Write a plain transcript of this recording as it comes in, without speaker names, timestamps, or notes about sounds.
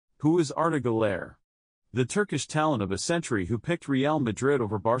Who is Arda Güler? The Turkish talent of a century who picked Real Madrid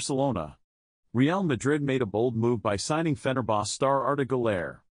over Barcelona. Real Madrid made a bold move by signing Fenerbahce star Arda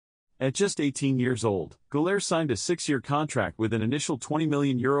Güler. At just 18 years old, Güler signed a 6-year contract with an initial €20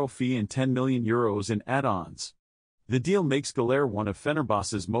 million fee and €10 million in add-ons. The deal makes Güler one of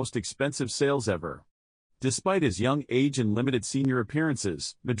Fenerbahce's most expensive sales ever. Despite his young age and limited senior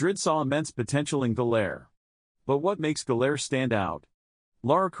appearances, Madrid saw immense potential in Güler. But what makes Güler stand out?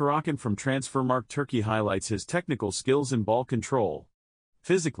 Lara Karakan from Transfermarkt Turkey highlights his technical skills and ball control.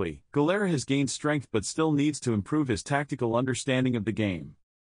 Physically, Güler has gained strength but still needs to improve his tactical understanding of the game.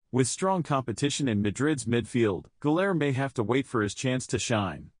 With strong competition in Madrid's midfield, Güler may have to wait for his chance to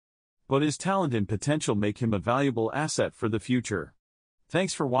shine. But his talent and potential make him a valuable asset for the future.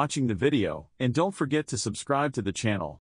 Thanks for watching the video, and don't forget to subscribe to the channel.